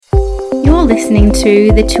listening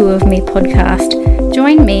to the Two of Me podcast.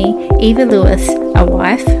 Join me, Eva Lewis, a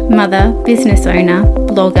wife, mother, business owner,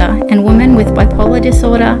 blogger, and woman with bipolar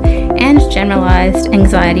disorder and generalized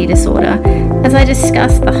anxiety disorder, as I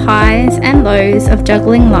discuss the highs and lows of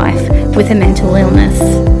juggling life with a mental illness.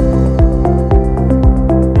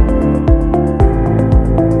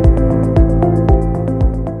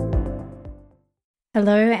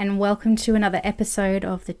 Hello and welcome to another episode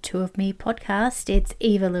of the Two of Me podcast. It's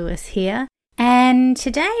Eva Lewis here, and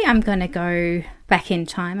today I'm going to go back in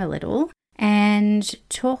time a little and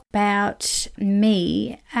talk about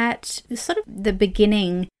me at sort of the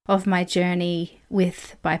beginning of my journey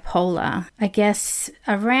with bipolar. I guess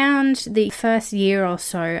around the first year or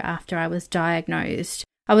so after I was diagnosed.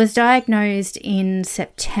 I was diagnosed in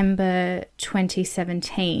September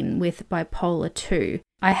 2017 with bipolar 2.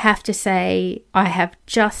 I have to say I have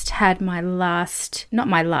just had my latest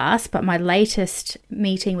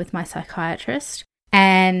meeting with my psychiatrist,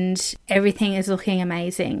 and everything is looking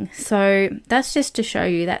amazing. So that's just to show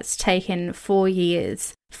you that's taken 4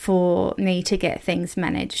 years for me to get things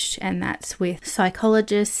managed, and that's with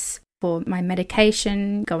psychologists, for my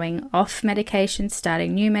medication, going off medication,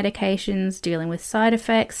 starting new medications, dealing with side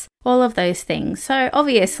effects, all of those things. So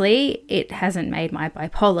obviously it hasn't made my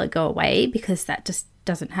bipolar go away, because that just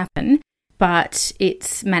doesn't happen, but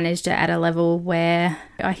it's managed it at a level where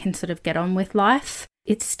I can sort of get on with life.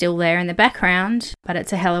 It's still there in the background, but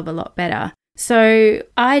it's a hell of a lot better. So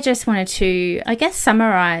I just wanted to,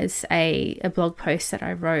 summarize a blog post that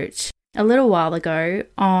I wrote a little while ago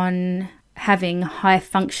on having high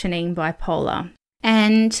functioning bipolar.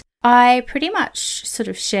 And I pretty much sort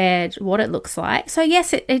of shared what it looks like. So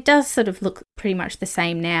yes, it does sort of look pretty much the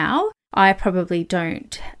same now. I probably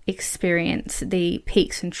don't experience the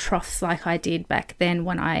peaks and troughs like I did back then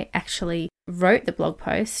when I actually wrote the blog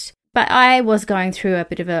post. But I was going through a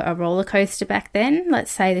bit of a roller coaster back then.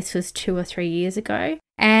 Let's say this was 2 or 3 years ago.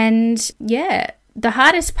 And yeah, the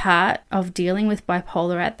hardest part of dealing with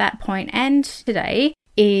bipolar at that point and today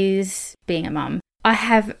is being a mum. I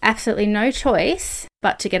have absolutely no choice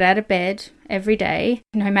but to get out of bed every day,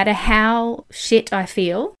 no matter how shit I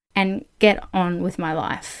feel, and get on with my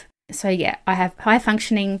life. So yeah, I have high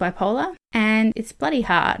functioning bipolar, and it's bloody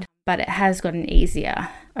hard, but it has gotten easier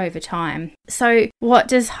over time. So what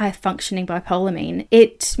does high functioning bipolar mean?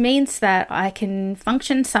 It means that I can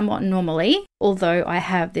function somewhat normally, although I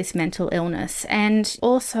have this mental illness, and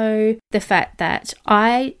also the fact that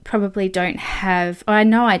I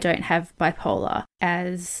know I don't have bipolar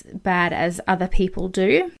as bad as other people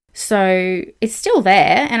do. So it's still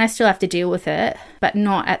there and I still have to deal with it, but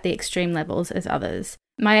not at the extreme levels as others.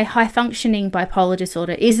 My high functioning bipolar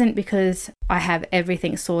disorder isn't because I have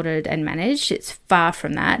everything sorted and managed. It's far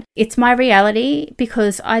from that. It's my reality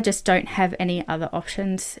because I just don't have any other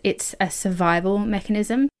options. It's a survival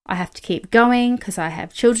mechanism. I have to keep going because I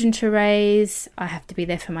have children to raise. I have to be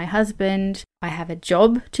there for my husband. I have a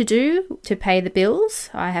job to do to pay the bills.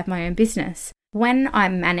 I have my own business. When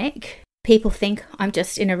I'm manic, people think I'm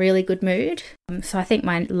just in a really good mood. So I think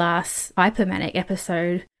my last hypomanic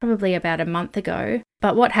episode, probably about a month ago.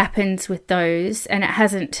 But what happens with those, and it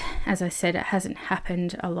hasn't, as I said, it hasn't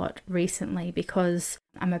happened a lot recently because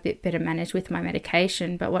I'm a bit better managed with my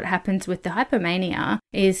medication. But what happens with the hypomania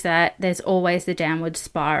is that there's always the downward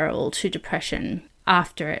spiral to depression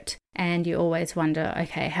after it. And you always wonder,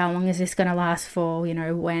 okay, how long is this going to last for?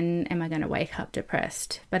 When am I going to wake up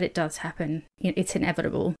depressed? But it does happen. It's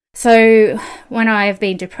inevitable. So when I've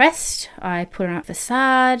been depressed, I put on a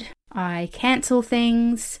facade, I cancel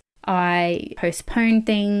things, I postpone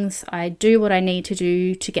things, I do what I need to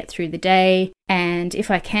do to get through the day. And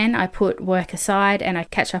if I can, I put work aside and I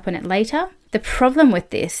catch up on it later. The problem with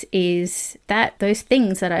this is that those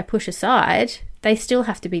things that I push aside, they still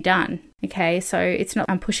have to be done. Okay, so it's not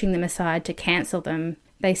I'm pushing them aside to cancel them.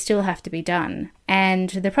 They still have to be done.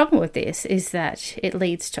 And the problem with this is that it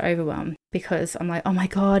leads to overwhelm, because I'm like, oh my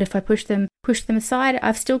God, if I push them aside,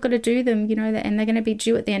 I've still got to do them, and they're going to be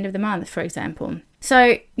due at the end of the month, for example.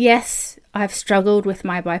 So yes, I've struggled with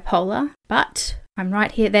my bipolar, but I'm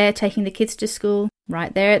right there taking the kids to school,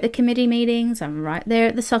 right there at the committee meetings, I'm right there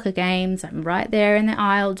at the soccer games, I'm right there in the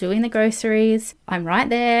aisle doing the groceries, I'm right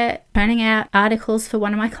there turning out articles for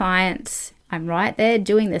one of my clients, I'm right there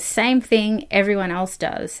doing the same thing everyone else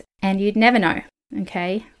does. And you'd never know,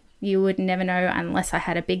 okay? You would never know unless I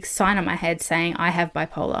had a big sign on my head saying I have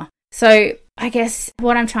bipolar. So I guess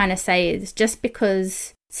what I'm trying to say is, just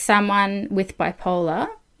because someone with bipolar,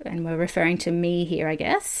 and we're referring to me here, I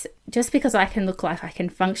guess, just because I can look like I can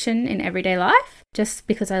function in everyday life, just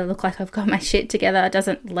because I look like I've got my shit together,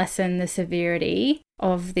 doesn't lessen the severity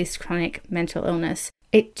of this chronic mental illness.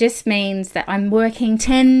 It just means that I'm working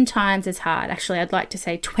 10 times as hard. Actually, I'd like to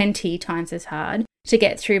say 20 times as hard to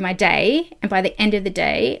get through my day. And by the end of the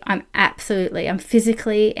day, I'm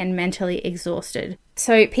physically and mentally exhausted.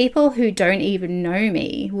 So people who don't even know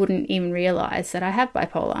me wouldn't even realize that I have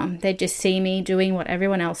bipolar. They just see me doing what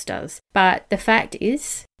everyone else does. But the fact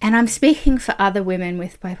is, and I'm speaking for other women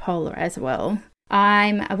with bipolar as well,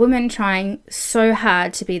 I'm a woman trying so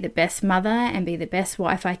hard to be the best mother and be the best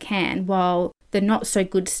wife I can, while the not so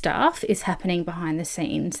good stuff is happening behind the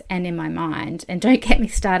scenes and in my mind. And don't get me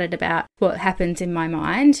started about what happens in my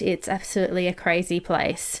mind. It's absolutely a crazy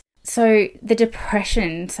place. So the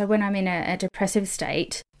depression, so when I'm in a depressive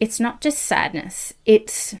state, it's not just sadness.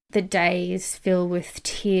 It's the days filled with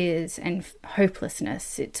tears and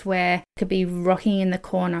hopelessness. It's where I could be rocking in the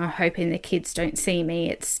corner hoping the kids don't see me.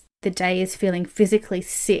 It's the day is feeling physically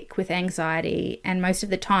sick with anxiety, and most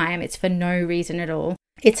of the time it's for no reason at all.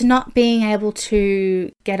 It's not being able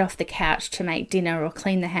to get off the couch to make dinner or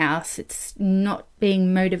clean the house. It's not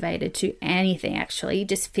being motivated to anything, actually,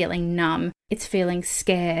 just feeling numb. It's feeling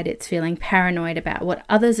scared. It's feeling paranoid about what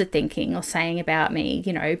others are thinking or saying about me,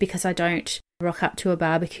 because I don't rock up to a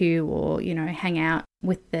barbecue or, hang out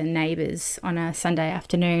with the neighbours on a Sunday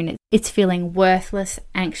afternoon. It's feeling worthless,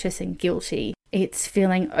 anxious and guilty. It's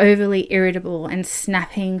feeling overly irritable and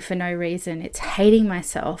snapping for no reason. It's hating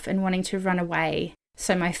myself and wanting to run away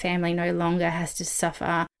so my family no longer has to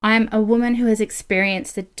suffer. I'm a woman who has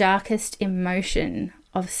experienced the darkest emotion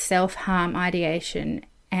of self-harm ideation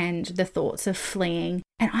and the thoughts of fleeing,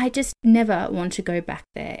 and I just never want to go back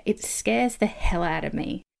there. It scares the hell out of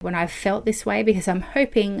me when I've felt this way, because I'm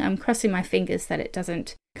crossing my fingers that it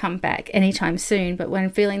doesn't come back anytime soon. But when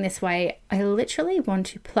feeling this way, I literally want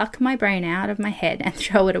to pluck my brain out of my head and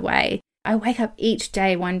throw it away. I wake up each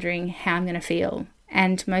day wondering how I'm going to feel.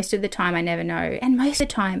 And most of the time I never know. And most of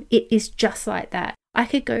the time it is just like that. I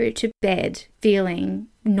could go to bed feeling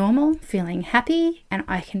normal, feeling happy, and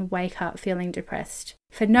I can wake up feeling depressed.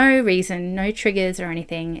 For no reason, no triggers or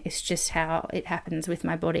anything. It's just how it happens with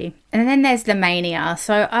my body. And then there's the mania.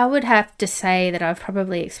 So I would have to say that I've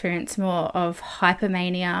probably experienced more of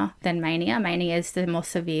hypomania than mania. Mania is the more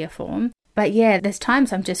severe form. But yeah, there's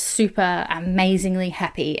times I'm just super amazingly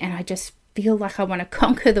happy and I just feel like I want to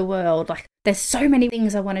conquer the world. Like there's so many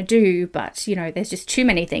things I want to do, but there's just too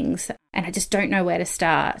many things and I just don't know where to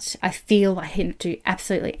start. I feel I can do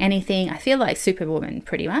absolutely anything. I feel like Superwoman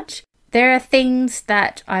pretty much. There are things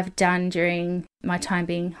that I've done during my time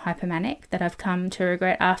being hypomanic that I've come to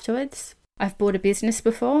regret afterwards. I've bought a business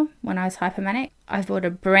before when I was hypomanic. I've bought a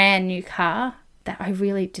brand new car that I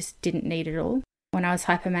really just didn't need at all when I was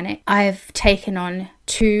hypomanic. I've taken on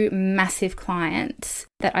 2 massive clients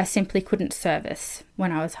that I simply couldn't service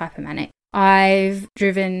when I was hypomanic. I've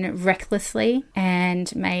driven recklessly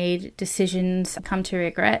and made decisions I come to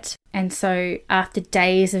regret. And so after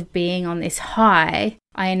days of being on this high,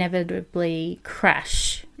 I inevitably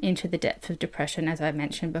crash into the depth of depression, as I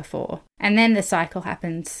mentioned before. And then the cycle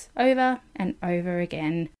happens over and over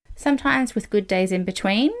again, sometimes with good days in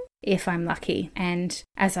between, if I'm lucky. And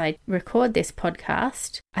as I record this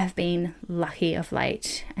podcast, I've been lucky of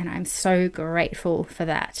late, and I'm so grateful for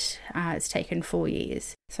that. It's taken 4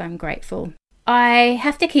 years, so I'm grateful. I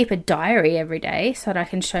have to keep a diary every day so that I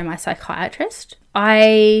can show my psychiatrist.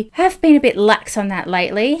 I have been a bit lax on that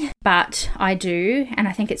lately, but I do, and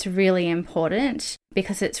I think it's really important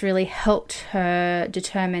because it's really helped her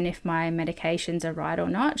determine if my medications are right or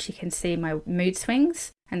not. She can see my mood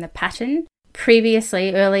swings and the pattern.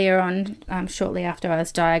 Previously, earlier on, shortly after I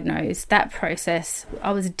was diagnosed, that process,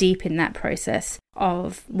 I was deep in that process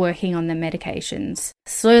of working on the medications,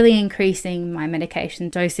 slowly increasing my medication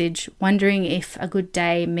dosage, wondering if a good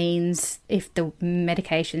day means if the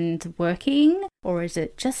medication's working or is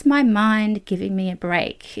it just my mind giving me a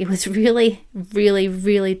break. It was really, really,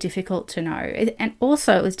 really difficult to know. And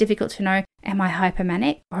also it was difficult to know, am I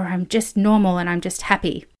hypomanic or I'm just normal and I'm just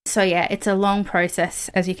happy? So yeah, it's a long process.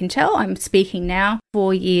 As you can tell, I'm speaking now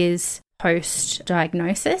 4 years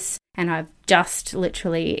post-diagnosis, and I've just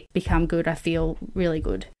literally become good. I feel really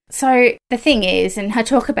good. So the thing is, and I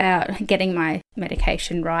talk about getting my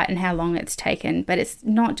medication right and how long it's taken, but it's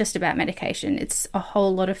not just about medication. It's a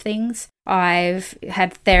whole lot of things. I've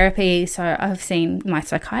had therapy, so I've seen my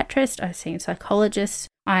psychiatrist, I've seen psychologists.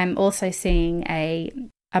 I'm also seeing a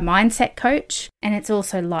mindset coach, and it's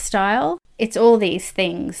also lifestyle. It's all these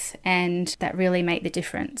things, and that really make the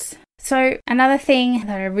difference. So another thing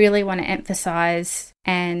that I really want to emphasize,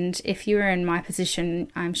 and if you were in my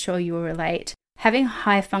position, I'm sure you will relate, having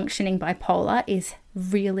high functioning bipolar is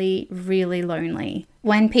really, really lonely.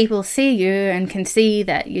 When people see you and can see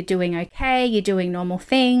that you're doing okay, you're doing normal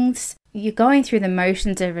things, you're going through the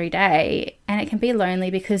motions every day, and it can be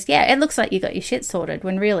lonely because, it looks like you got your shit sorted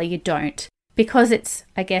when really you don't. Because it's,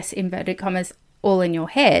 I guess, inverted commas, all in your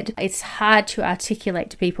head, it's hard to articulate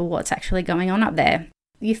to people what's actually going on up there.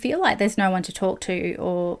 You feel like there's no one to talk to,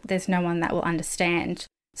 or there's no one that will understand.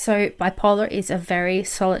 So bipolar is a very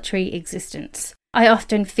solitary existence. I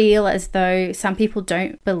often feel as though some people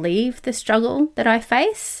don't believe the struggle that I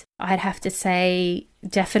face. I'd have to say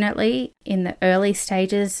definitely in the early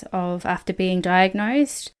stages of after being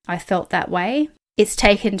diagnosed, I felt that way. It's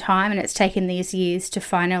taken time and it's taken these years to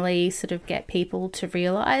finally sort of get people to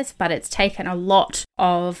realise, but it's taken a lot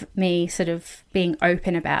of me sort of being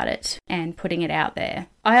open about it and putting it out there.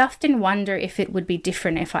 I often wonder if it would be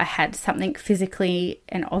different if I had something physically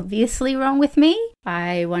and obviously wrong with me.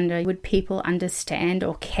 I wonder, would people understand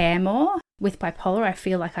or care more? With bipolar, I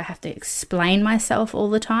feel like I have to explain myself all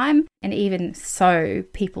the time. And even so,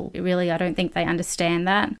 people really, I don't think they understand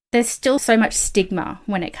that. There's still so much stigma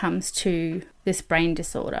when it comes to this brain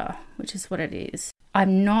disorder, which is what it is.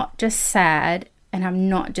 I'm not just sad and I'm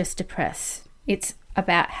not just depressed. It's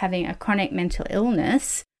about having a chronic mental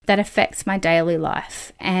illness that affects my daily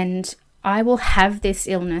life. And I will have this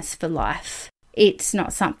illness for life. It's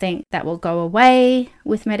not something that will go away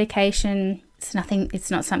with medication.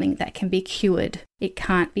 It's not something that can be cured. It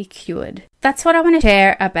can't be cured. That's what I want to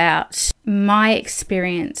share about my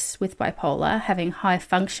experience with bipolar, having high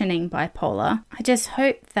functioning bipolar. I just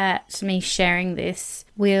hope that me sharing this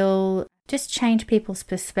will just change people's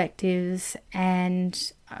perspectives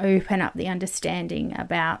and open up the understanding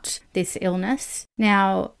about this illness.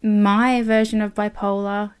 Now, my version of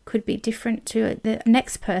bipolar could be different to the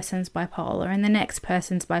next person's bipolar and the next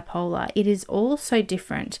person's bipolar. It is all so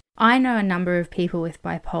different. I know a number of people with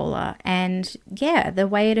bipolar, and the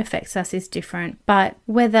way it affects us is different, but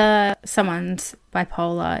whether someone's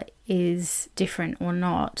bipolar is different or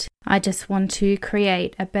not, I just want to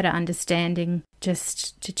create a better understanding,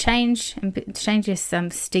 just to change this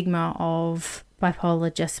stigma of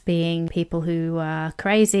bipolar just being people who are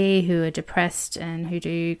crazy, who are depressed and who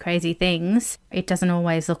do crazy things. It doesn't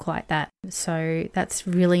always look like that. So that's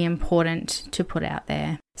really important to put out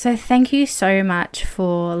there. So thank you so much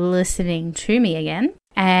for listening to me again.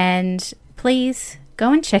 And please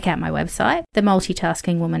go and check out my website,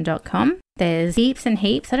 themultitaskingwoman.com. There's heaps and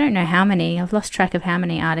heaps. I don't know how many. I've lost track of how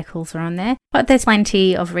many articles are on there. But there's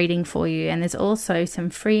plenty of reading for you. And there's also some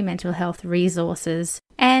free mental health resources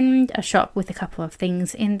and a shop with a couple of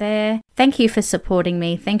things in there. Thank you for supporting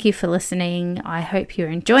me. Thank you for listening. I hope you're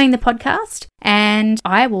enjoying the podcast. And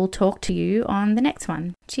I will talk to you on the next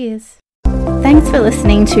one. Cheers. Thanks for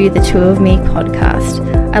listening to the Two of Me podcast.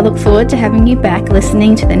 I look forward to having you back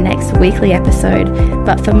listening to the next weekly episode.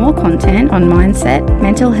 But for more content on mindset,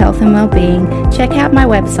 mental health and well-being, check out my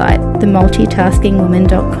website,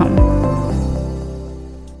 themultitaskingwoman.com.